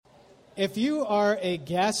If you are a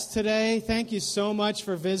guest today, thank you so much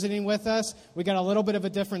for visiting with us. We got a little bit of a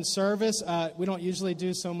different service. We don't usually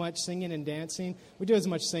do so much singing and dancing. We do as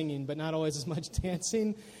much singing, but not always as much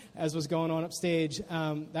dancing as was going on upstage.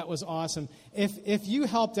 That was awesome. If you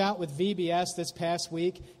helped out with VBS this past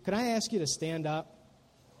week, could I ask you to stand up?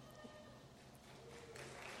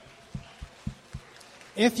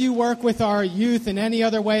 If you work with our youth in any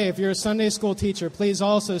other way, if you're a Sunday school teacher, please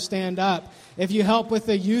also stand up. If you help with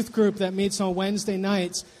the youth group that meets on Wednesday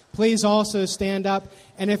nights, please also stand up.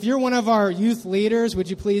 And if you're one of our youth leaders, would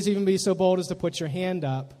you please even be so bold as to put your hand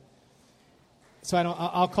up? So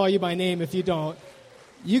I'll call you by name if you don't.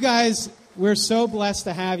 You guys, we're so blessed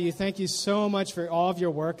to have you. Thank you so much for all of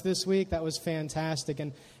your work this week. That was fantastic.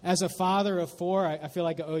 And as a father of four, I feel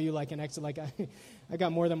like I owe you like an extra, I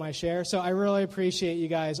got more than my share. So I really appreciate you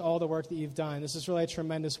guys, all the work that you've done. This is really a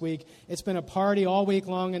tremendous week. It's been a party all week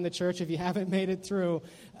long in the church. If you haven't made it through,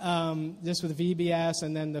 just with VBS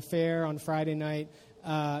and then the fair on Friday night,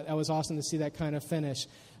 that was awesome to see that kind of finish.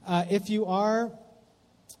 If you are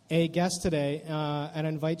a guest today, and I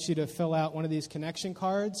invite you to fill out one of these connection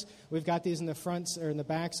cards. We've got these in the fronts or in the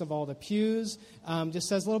backs of all the pews. Just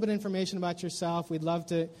says a little bit of information about yourself. We'd love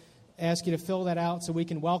to ask you to fill that out so we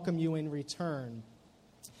can welcome you in return.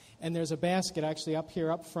 And there's a basket actually up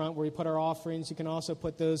here up front where we put our offerings. You can also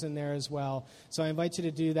put those in there as well. So I invite you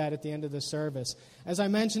to do that at the end of the service. As I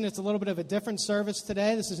mentioned, it's a little bit of a different service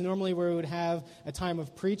today. This is normally where we would have a time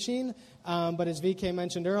of preaching. But as VK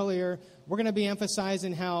mentioned earlier, we're going to be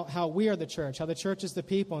emphasizing how we are the church, how the church is the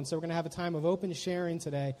people. And so we're going to have a time of open sharing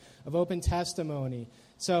today, of open testimony.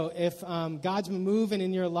 So if God's been moving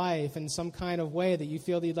in your life in some kind of way that you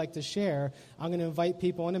feel that you'd like to share, I'm going to invite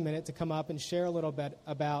people in a minute to come up and share a little bit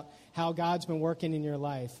about how God's been working in your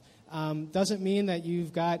life. Doesn't mean that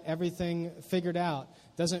you've got everything figured out.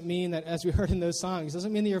 Doesn't mean that, as we heard in those songs,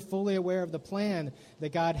 doesn't mean that you're fully aware of the plan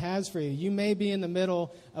that God has for you. You may be in the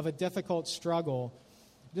middle of a difficult struggle.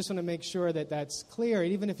 I just want to make sure that that's clear.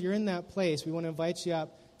 Even if you're in that place, we want to invite you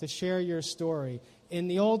up to share your story. In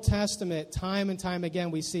the Old Testament, time and time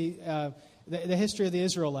again, we see the history of the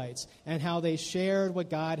Israelites and how they shared what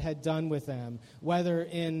God had done with them, whether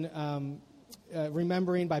in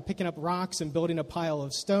remembering by picking up rocks and building a pile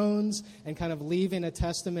of stones and kind of leaving a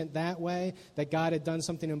testament that way, that God had done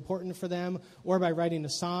something important for them, or by writing a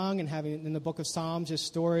song and having in the book of Psalms just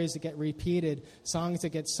stories that get repeated, songs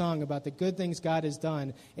that get sung about the good things God has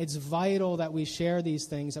done. It's vital that we share these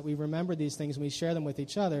things, that we remember these things, and we share them with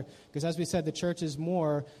each other, because as we said, the church is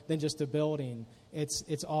more than just a building.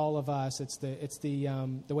 It's all of us. It's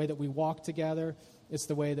the way that we walk together. It's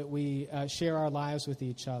the way that we share our lives with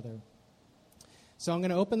each other. So I'm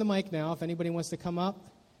going to open the mic now. If anybody wants to come up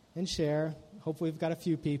and share, hopefully we've got a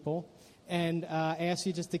few people. And I ask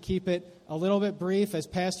you just to keep it a little bit brief. As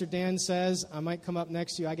Pastor Dan says, I might come up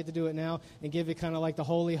next to you. I get to do it now and give you kind of like the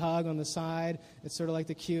holy hug on the side. It's sort of like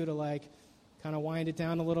the cue to like kind of wind it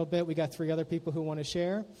down a little bit. We got 3 other people who want to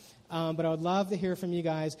share. But I would love to hear from you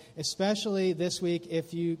guys, especially this week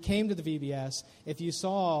if you came to the VBS, if you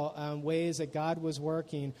saw ways that God was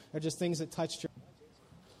working or just things that touched your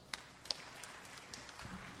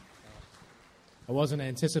I wasn't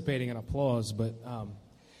anticipating an applause, but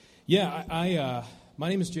my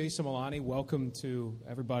name is Jason Milani. Welcome to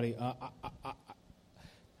everybody. I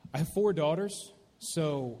have 4 daughters,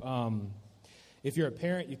 so if you're a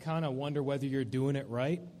parent, you kind of wonder whether you're doing it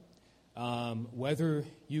right, whether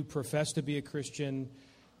you profess to be a Christian,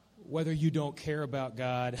 whether you don't care about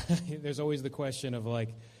God. There's always the question of like,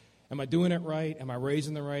 am I doing it right? Am I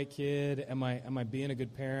raising the right kid? Am I being a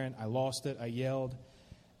good parent? I lost it. I yelled,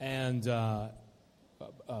 and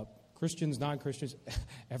Christians, non-Christians,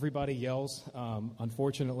 everybody yells,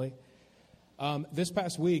 unfortunately. This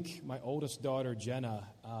past week, my oldest daughter, Jenna,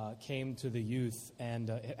 came to the youth, and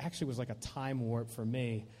it actually was like a time warp for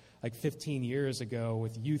me, like 15 years ago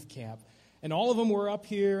with youth camp. And all of them were up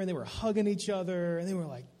here, and they were hugging each other, and they were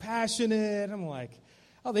like passionate. I'm like,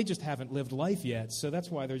 oh, they just haven't lived life yet, so that's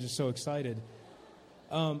why they're just so excited.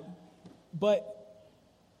 But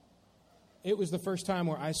it was the first time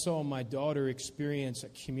where I saw my daughter experience a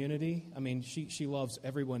community. I mean, she loves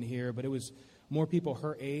everyone here, but it was more people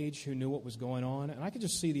her age who knew what was going on. And I could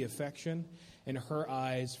just see the affection in her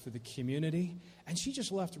eyes for the community. And she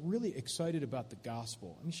just left really excited about the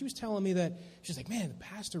gospel. I mean, she was telling me that, she's like, man, the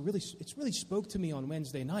pastor really spoke to me on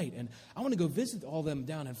Wednesday night. And I want to go visit all them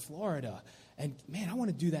down in Florida. And, man, I want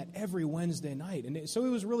to do that every Wednesday night. And so it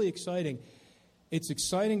was really exciting. It's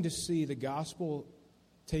exciting to see the gospel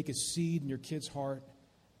take a seed in your kid's heart,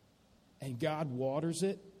 and God waters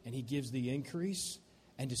it, and He gives the increase,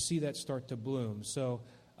 and to see that start to bloom. So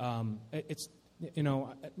it's,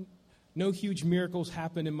 no huge miracles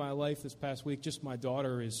happened in my life this past week. Just my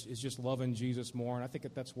daughter is just loving Jesus more, and I think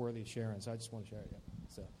that's worthy of sharing. So I just want to share it. Yeah.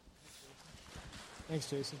 So, Thanks,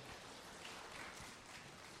 Jason.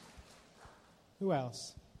 Who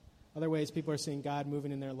else? Other ways people are seeing God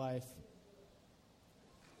moving in their life.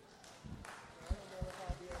 I don't know if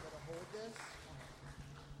I'll be able to hold this.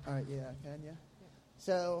 All right, yeah, can you?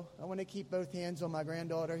 So I want to keep both hands on my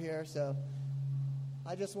granddaughter here. So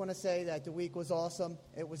I just want to say that the week was awesome.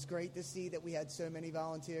 It was great to see that we had so many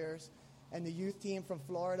volunteers. And the youth team from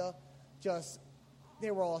Florida, they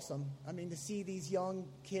were awesome. I mean, to see these young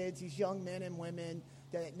kids, these young men and women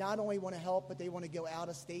that not only want to help, but they want to go out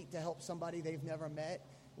of state to help somebody they've never met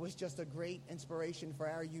was just a great inspiration for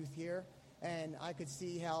our youth here. And I could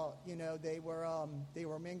see how, they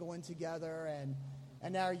were mingling together,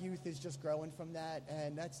 and our youth is just growing from that.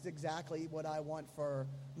 And that's exactly what I want for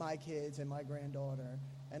my kids and my granddaughter.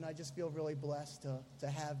 And I just feel really blessed to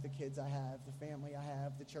have the kids I have, the family I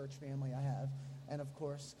have, the church family I have, and, of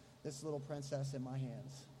course, this little princess in my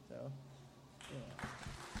hands. So, yeah.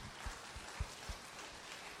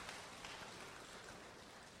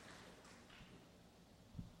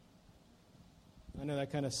 I know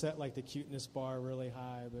that kind of set like the cuteness bar really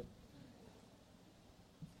high, but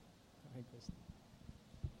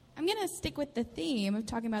I'm going to stick with the theme of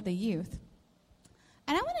talking about the youth.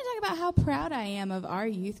 And I want to talk about how proud I am of our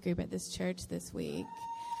youth group at this church this week.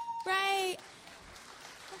 Right?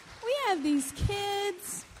 We have these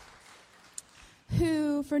kids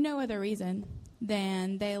who, for no other reason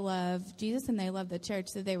than they love Jesus and they love the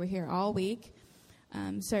church, that they were here all week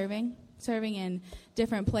serving in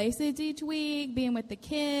different places each week, being with the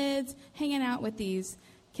kids, hanging out with these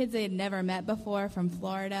kids they had never met before from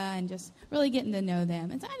Florida, and just really getting to know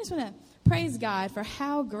them. And so I just want to praise God for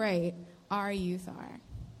how great our youth are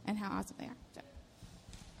and how awesome they are. So.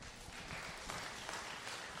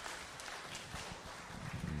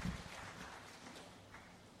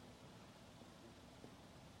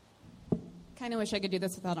 Kind of wish I could do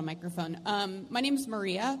this without a microphone. My name's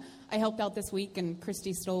Maria. I helped out this week, and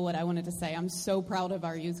Christy stole what I wanted to say. I'm so proud of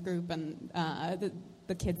our youth group and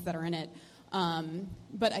the kids that are in it.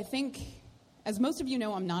 But I think, as most of you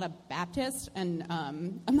know, I'm not a Baptist, and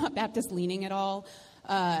I'm not Baptist-leaning at all.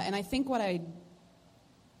 And I think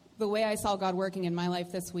the way I saw God working in my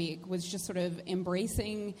life this week was just sort of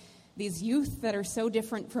embracing these youth that are so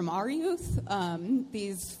different from our youth,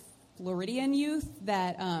 these Floridian youth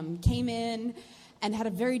that came in and had a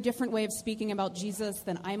very different way of speaking about Jesus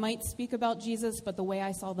than I might speak about Jesus, but the way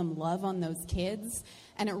I saw them love on those kids,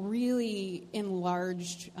 and it really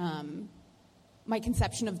enlarged my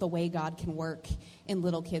conception of the way God can work in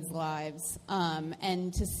little kids' lives,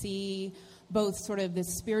 and to see both sort of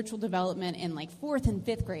this spiritual development in like 4th and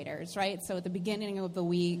 5th graders, right? So at the beginning of the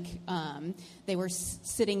week, they were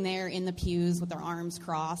sitting there in the pews with their arms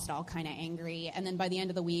crossed, all kind of angry. And then by the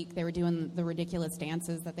end of the week, they were doing the ridiculous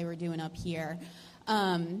dances that they were doing up here.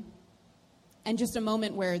 And just a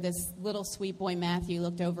moment where this little sweet boy, Matthew,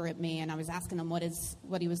 looked over at me, and I was asking him what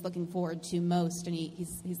he was looking forward to most. And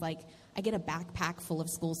he's like, I get a backpack full of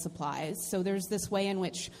school supplies. So there's this way in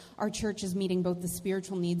which our church is meeting both the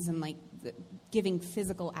spiritual needs and like giving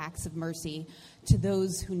physical acts of mercy to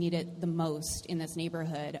those who need it the most in this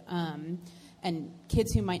neighborhood. And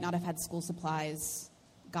kids who might not have had school supplies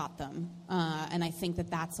got them. And I think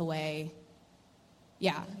that's a way.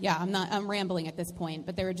 Yeah, I'm rambling at this point,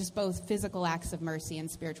 but there were just both physical acts of mercy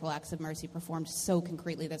and spiritual acts of mercy performed so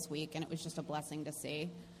concretely this week, and it was just a blessing to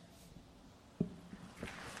see.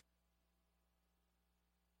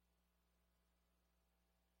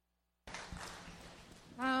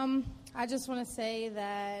 I just want to say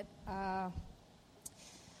that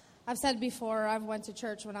I've said before, I've went to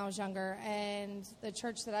church when I was younger, and the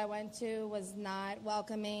church that I went to was not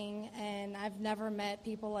welcoming, and I've never met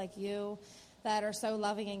people like you that are so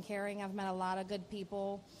loving and caring. I've met a lot of good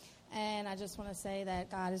people, and I just want to say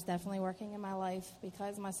that God is definitely working in my life,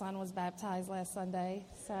 because my son was baptized last Sunday,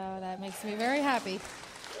 so that makes me very happy.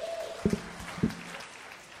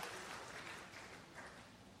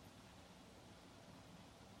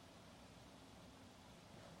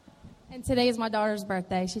 And today is my daughter's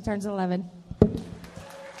birthday. She turns 11.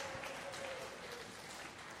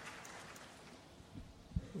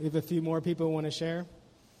 We have a few more people who want to share.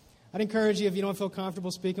 I'd encourage you, if you don't feel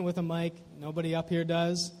comfortable speaking with a mic, nobody up here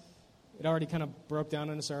does. It already kind of broke down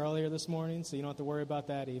on us earlier this morning, so you don't have to worry about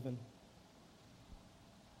that even.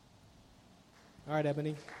 All right,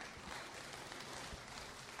 Ebony.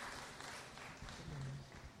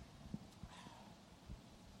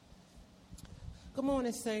 Good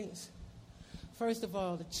morning, saints. First of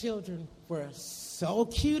all, the children were so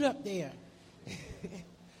cute up there.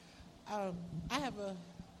 I have a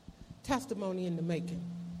testimony in the making.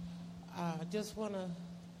 I just want to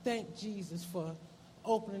thank Jesus for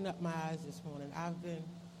opening up my eyes this morning. I've been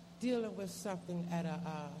dealing with something at a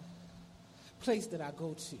place that I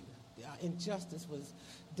go to. Injustice was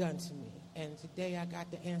done to me. And today I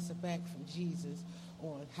got the answer back from Jesus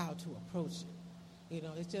on how to approach it. You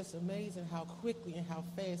know, it's just amazing how quickly and how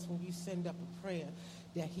fast when you send up a prayer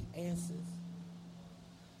that he answers.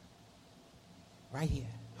 Right here.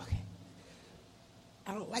 Okay.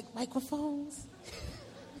 I don't like microphones.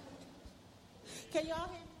 Can y'all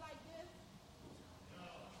hear me like this?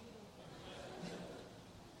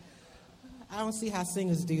 I don't see how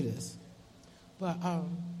singers do this. But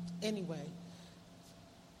anyway,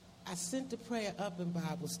 I sent the prayer up in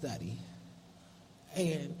Bible study.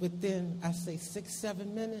 And within, I say,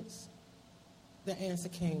 6-7 minutes, the answer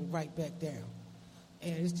came right back down.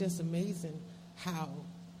 And it's just amazing how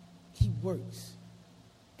he works.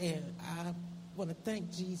 And I want to thank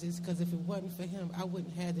Jesus, because if it wasn't for him, I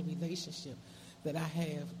wouldn't have the relationship that I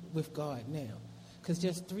have with God now. Because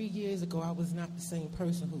just 3 years ago, I was not the same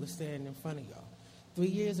person who was standing in front of y'all. 3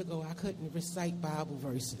 years ago, I couldn't recite Bible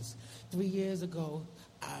verses. 3 years ago,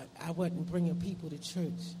 I wasn't bringing people to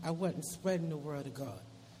church. I wasn't spreading the word of God.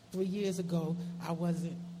 3 years ago, I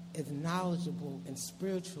wasn't as knowledgeable and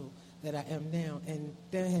spiritual that I am now. And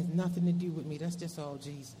that has nothing to do with me. That's just all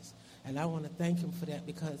Jesus. And I want to thank him for that,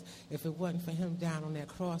 because if it wasn't for him down on that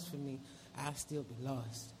cross for me, I'd still be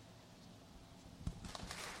lost.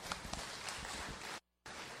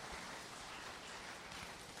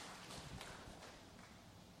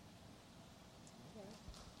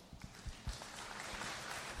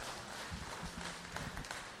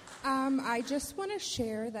 I just want to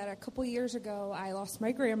share that a couple years ago, I lost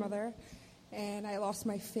my grandmother, and I lost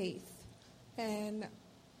my faith. And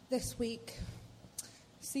this week,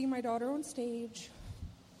 seeing my daughter on stage,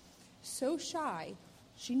 so shy,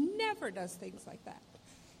 she never does things like that.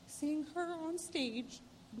 Seeing her on stage,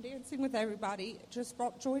 dancing with everybody, just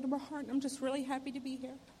brought joy to my heart, and I'm just really happy to be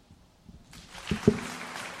here.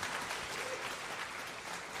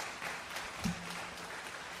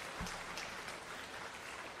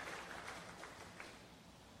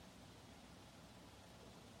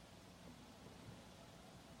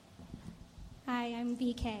 Hi, I'm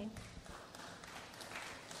BK.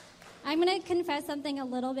 I'm going to confess something a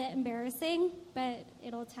little bit embarrassing, but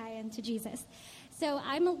it'll tie into Jesus. So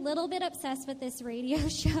I'm a little bit obsessed with this radio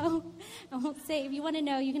show. I won't say, if you want to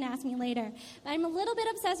know, you can ask me later. But I'm a little bit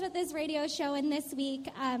obsessed with this radio show, and this week,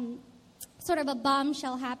 sort of a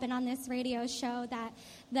bombshell happened on this radio show that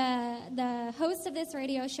the host of this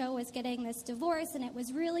radio show was getting this divorce, and it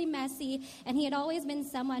was really messy, and he had always been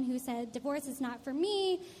someone who said, divorce is not for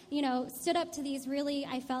me, you know, stood up to these really,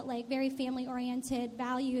 I felt like, very family-oriented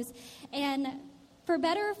values. And for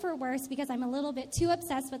better or for worse, because I'm a little bit too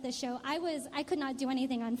obsessed with this show, I could not do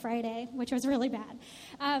anything on Friday, which was really bad.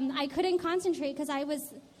 I couldn't concentrate because I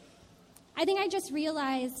think I just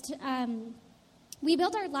realized we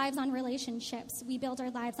build our lives on relationships. We build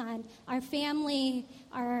our lives on our family,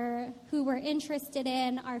 who we're interested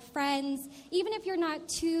in, our friends. Even if you're not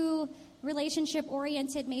too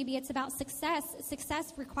relationship-oriented, maybe it's about success.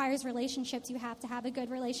 Success requires relationships. You have to have a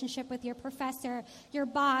good relationship with your professor, your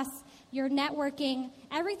boss, your networking.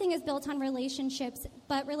 Everything is built on relationships,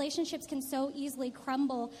 but relationships can so easily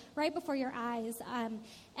crumble right before your eyes,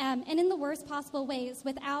 and in the worst possible ways.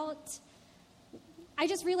 I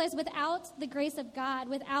just realized without the grace of God,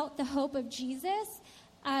 without the hope of Jesus,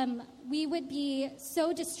 we would be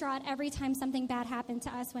so distraught every time something bad happened to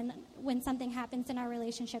us when something happens in our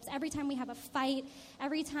relationships. Every time we have a fight,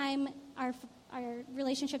 every time our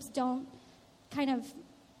relationships don't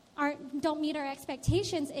meet our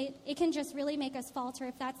expectations, it can just really make us falter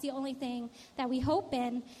if that's the only thing that we hope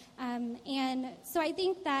in. And so I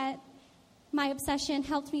think that my obsession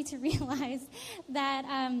helped me to realize that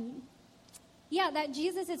that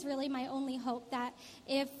Jesus is really my only hope, that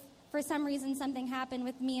if for some reason something happened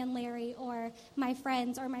with me and Larry or my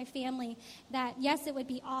friends or my family, that yes, it would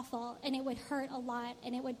be awful and it would hurt a lot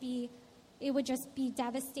and it would just be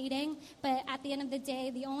devastating. But at the end of the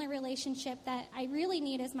day, the only relationship that I really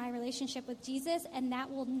need is my relationship with Jesus, and that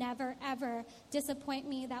will never, ever disappoint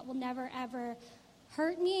me. That will never, ever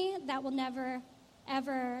hurt me. That will never,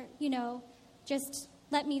 ever, just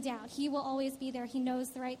let me down. He will always be there. He knows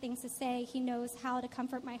the right things to say. He knows how to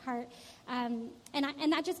comfort my heart. And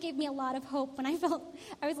that just gave me a lot of hope when I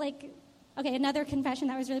was like, okay, another confession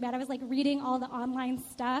that was really bad. I was like reading all the online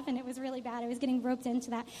stuff, and it was really bad. I was getting roped into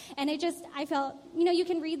that. And I felt, you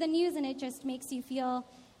can read the news, and it just makes you feel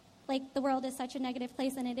like the world is such a negative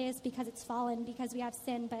place, and it is because it's fallen, because we have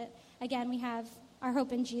sin. But again, we have our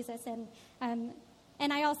hope in Jesus.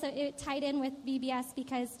 And I also, it tied in with VBS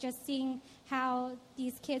because just seeing how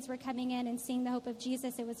these kids were coming in and seeing the hope of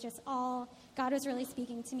Jesus, it was just all, God was really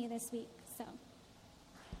speaking to me this week, so.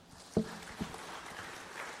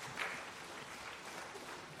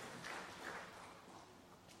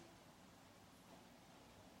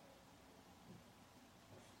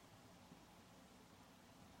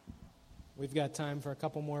 We've got time for a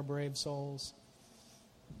couple more brave souls.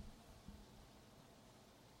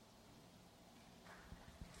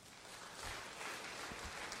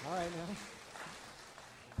 All right, now.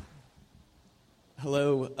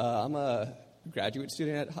 Hello, I'm a graduate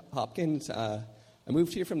student at Hopkins. I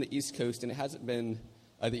moved here from the East Coast, and it hasn't been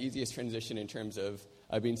the easiest transition in terms of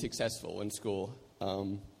being successful in school.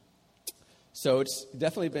 So it's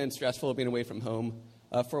definitely been stressful being away from home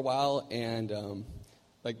for a while, and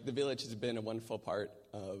the village has been a wonderful part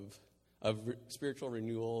of spiritual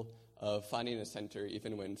renewal, of finding a center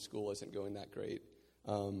even when school isn't going that great.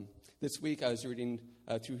 This week I was reading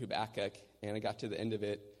through Habakkuk, and I got to the end of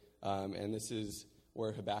it, and this is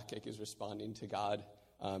where Habakkuk is responding to God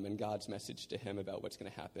and God's message to him about what's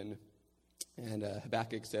going to happen. And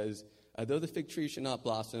Habakkuk says, though the fig tree should not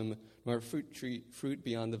blossom, nor fruit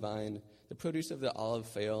beyond the vine, the produce of the olive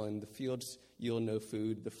fail, and the fields yield no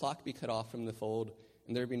food, the flock be cut off from the fold,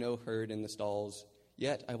 and there be no herd in the stalls,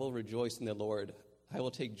 yet I will rejoice in the Lord. I will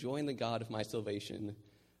take joy in the God of my salvation.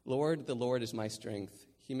 Lord, the Lord is my strength.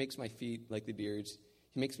 He makes my feet like the deer's.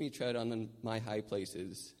 He makes me tread on my high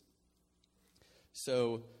places.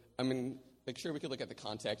 So, sure, we could look at the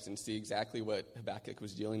context and see exactly what Habakkuk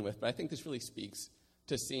was dealing with, but I think this really speaks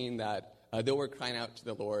to seeing that though we're crying out to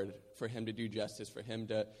the Lord for him to do justice, for him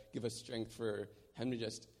to give us strength, for him to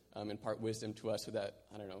just impart wisdom to us so that,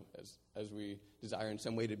 as we desire in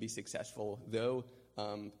some way to be successful, though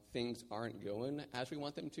things aren't going as we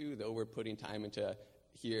want them to, though we're putting time into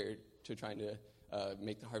here to trying to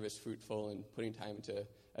make the harvest fruitful and putting time into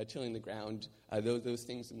tilling the ground, though those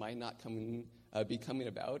things might not be coming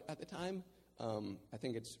about at the time, I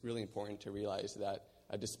think it's really important to realize that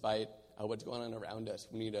despite what's going on around us,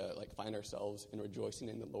 we need to find ourselves in rejoicing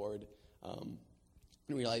in the Lord, and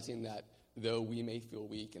realizing that though we may feel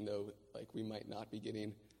weak and though we might not be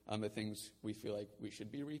getting the things we feel like we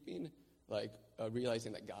should be reaping,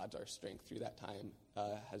 realizing that God's our strength through that time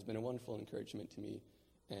has been a wonderful encouragement to me,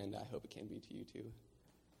 and I hope it can be to you too.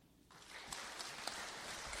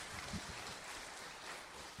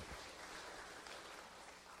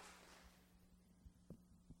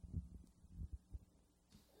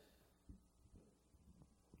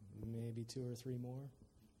 Maybe 2 or 3 more.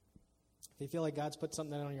 If you feel like God's put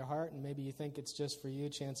something on your heart and maybe you think it's just for you,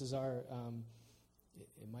 chances are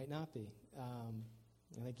it might not be.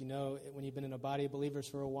 I think when you've been in a body of believers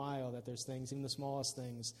for a while that there's things, even the smallest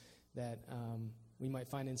things, that we might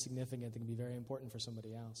find insignificant that can be very important for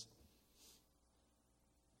somebody else.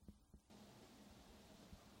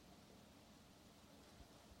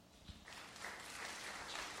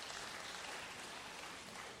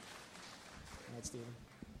 All right, Stephen.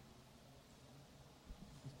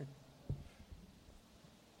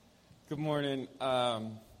 Good morning.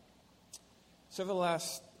 So for the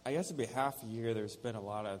last, I guess it'd be half a year, there's been a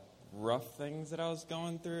lot of rough things that I was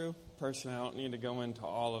going through. Personally, I don't need to go into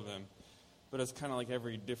all of them, but it's kind of like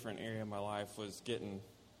every different area of my life was getting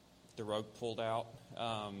the rug pulled out.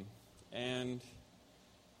 And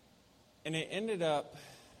it ended up,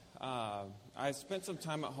 I spent some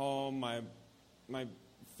time at home. My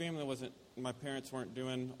family my parents weren't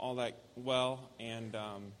doing all that well, and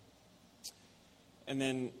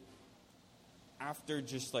then after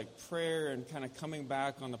just prayer and kind of coming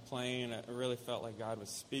back on the plane, I really felt like God was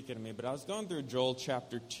speaking to me. But I was going through Joel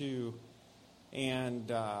chapter 2,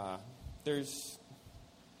 and there's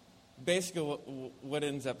basically what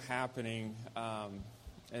ends up happening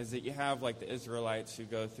is that you have the Israelites who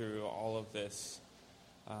go through all of this,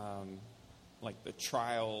 the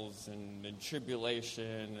trials and the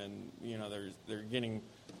tribulation, and they're getting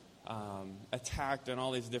attacked in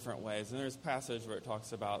all these different ways. And there's a passage where it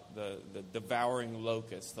talks about the devouring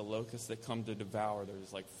locusts, the locusts that come to devour.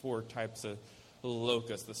 There's 4 types of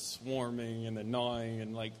locusts, the swarming and the gnawing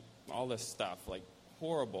and all this stuff,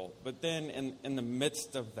 horrible. But then in the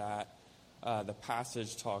midst of that, the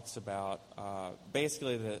passage talks about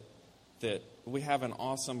basically that we have an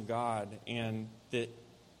awesome God, and that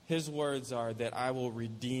his words are that I will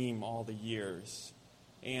redeem all the years.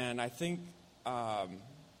 And I think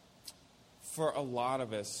for a lot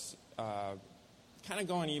of us, kind of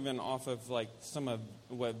going even off of some of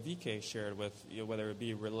what VK shared with, whether it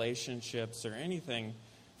be relationships or anything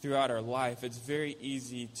throughout our life, it's very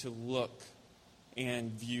easy to look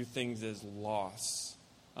and view things as loss.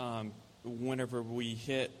 Whenever we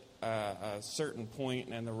hit a certain point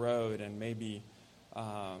in the road and maybe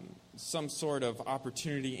some sort of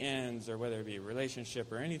opportunity ends, or whether it be a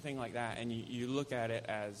relationship or anything like that, and you look at it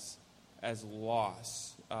as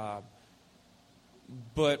loss.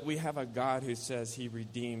 But we have a God who says he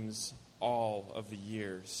redeems all of the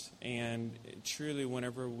years. And truly,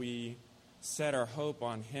 whenever we set our hope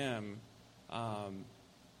on him,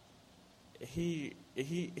 he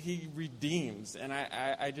redeems. And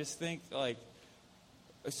I just think, like,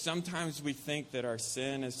 sometimes we think that our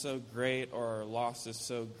sin is so great or our loss is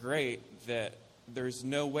so great that there's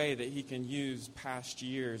no way that he can use past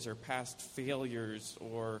years or past failures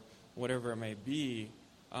or whatever it may be.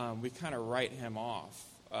 We kind of write him off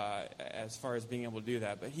as far as being able to do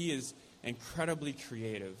that. But he is incredibly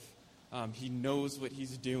creative. He knows what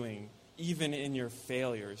he's doing, even in your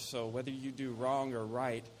failures. So whether you do wrong or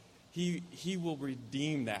right, he will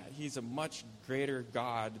redeem that. He's a much greater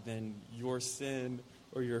God than your sin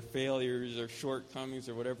or your failures or shortcomings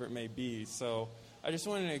or whatever it may be. So I just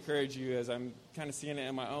wanted to encourage you, as I'm kind of seeing it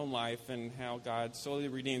in my own life and how God slowly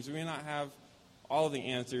redeems. We may not have all the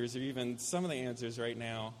answers or even some of the answers right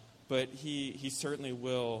now, but he certainly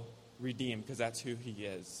will redeem, because that's who he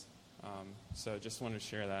is. So just wanted to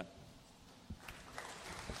share that.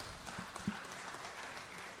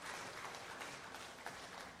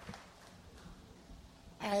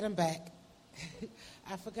 All right, I'm back.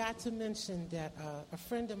 I forgot to mention that a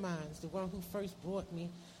friend of mine, the one who first brought me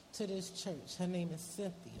to this church, her name is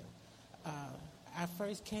Cynthia. I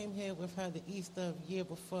first came here with her the Easter of year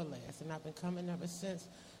before last, and I've been coming ever since.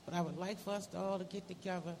 But I would like for us all to get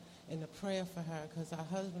together in a prayer for her, because her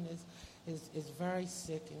husband is very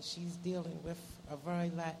sick, and she's dealing with a very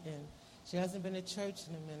lot, and she hasn't been to church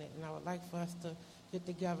in a minute. And I would like for us to get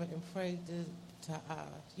together and pray to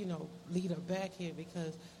lead her back here,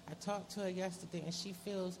 because I talked to her yesterday, and she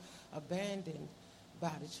feels abandoned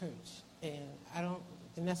by the church,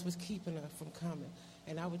 and that's what's keeping her from coming.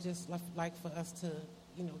 And I would just like for us to,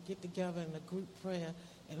 get together in a group prayer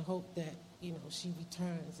and hope that, she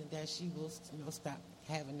returns and that she will, stop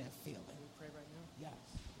having that feeling. Can we pray right now? Yes.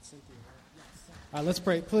 Cynthia. Yes. Let's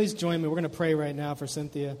pray. Please join me. We're going to pray right now for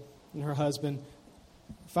Cynthia and her husband.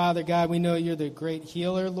 Father God, we know you're the great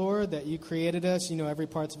healer, Lord, that you created us. You know every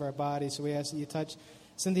parts of our body. So we ask that you touch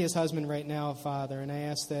Cynthia's husband right now, Father. And I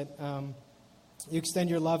ask that you extend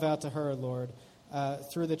your love out to her, Lord,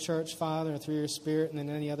 through the church, Father, and through your Spirit, and in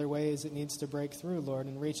any other ways it needs to break through, Lord,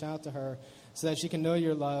 and reach out to her so that she can know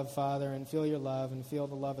your love, Father, and feel your love and feel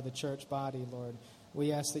the love of the church body, Lord.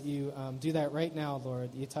 We ask that you do that right now,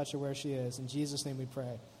 Lord. You touch her where she is. In Jesus' name we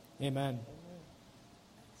pray. Amen.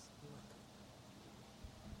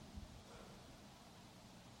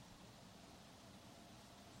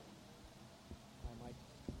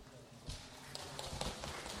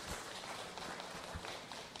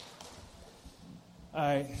 All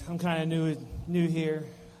right, I'm kind of new here.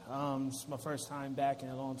 It's my first time back in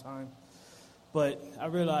a long time. But I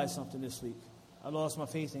realized something this week. I lost my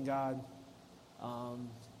faith in God,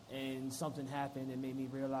 and something happened that made me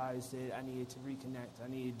realize that I needed to reconnect.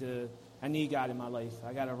 I need God in my life.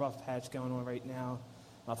 I got a rough patch going on right now.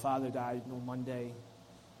 My father died on Monday,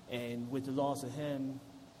 and with the loss of him,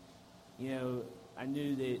 I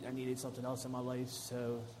knew that I needed something else in my life.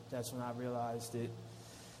 So that's when I realized that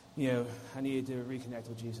I needed to reconnect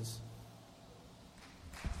with Jesus.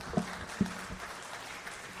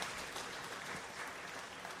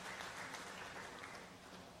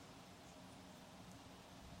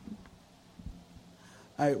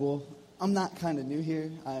 All right, well, I'm not kind of new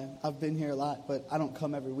here. I've been here a lot, but I don't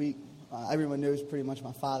come every week. Everyone knows pretty much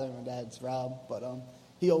my father. My dad's Rob, but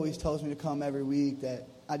he always tells me to come every week, that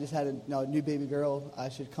I just had a new baby girl. I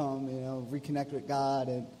should come, reconnect with God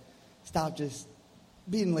and stop just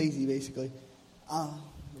being lazy, basically.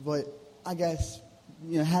 But I guess,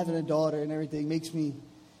 having a daughter and everything makes me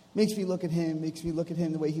look at him,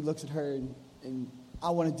 the way he looks at her, and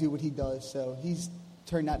I want to do what he does. So he's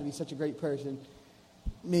turned out to be such a great person.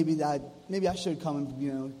 Maybe I should come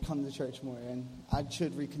and come to church more, and I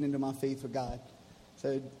should rekindle my faith with God.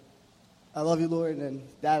 So I love you, Lord, and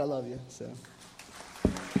Dad, I love you. So.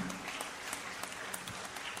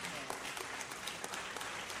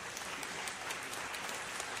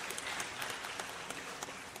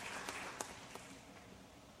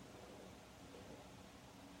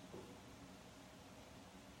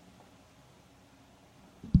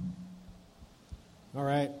 All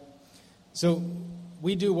right. So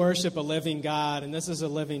we do worship a living God, and this is a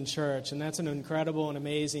living church, and that's an incredible and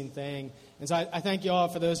amazing thing. And so I thank you all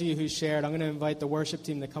for those of you who shared. I'm going to invite the worship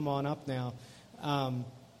team to come on up now.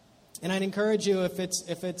 And I'd encourage you, if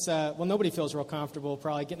it's well, nobody feels real comfortable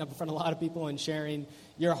probably getting up in front of a lot of people and sharing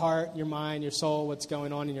your heart, your mind, your soul, what's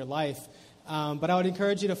going on in your life. But I would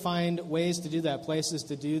encourage you to find ways to do that, places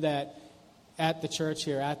to do that at the church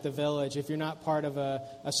here, at the Village. If you're not part of a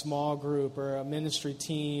small group or a ministry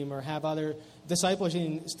team or have other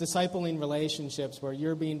discipling relationships where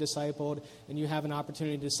you're being discipled and you have an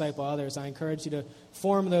opportunity to disciple others, I encourage you to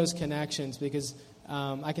form those connections, because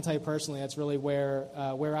I can tell you personally, that's really where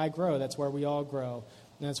I grow. That's where we all grow.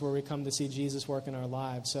 And that's where we come to see Jesus work in our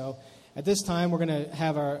lives. So at this time, we're going to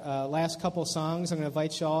have our last couple songs. I'm going to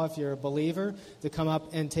invite you all, if you're a believer, to come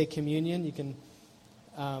up and take communion. You can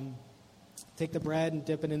take the bread and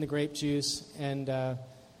dip it in the grape juice and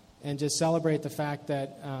just celebrate the fact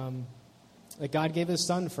that God gave His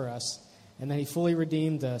Son for us and that He fully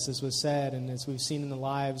redeemed us, as was said and as we've seen in the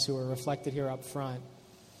lives who are reflected here up front.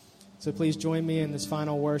 So please join me in this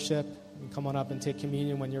final worship and come on up and take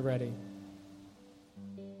communion when you're ready.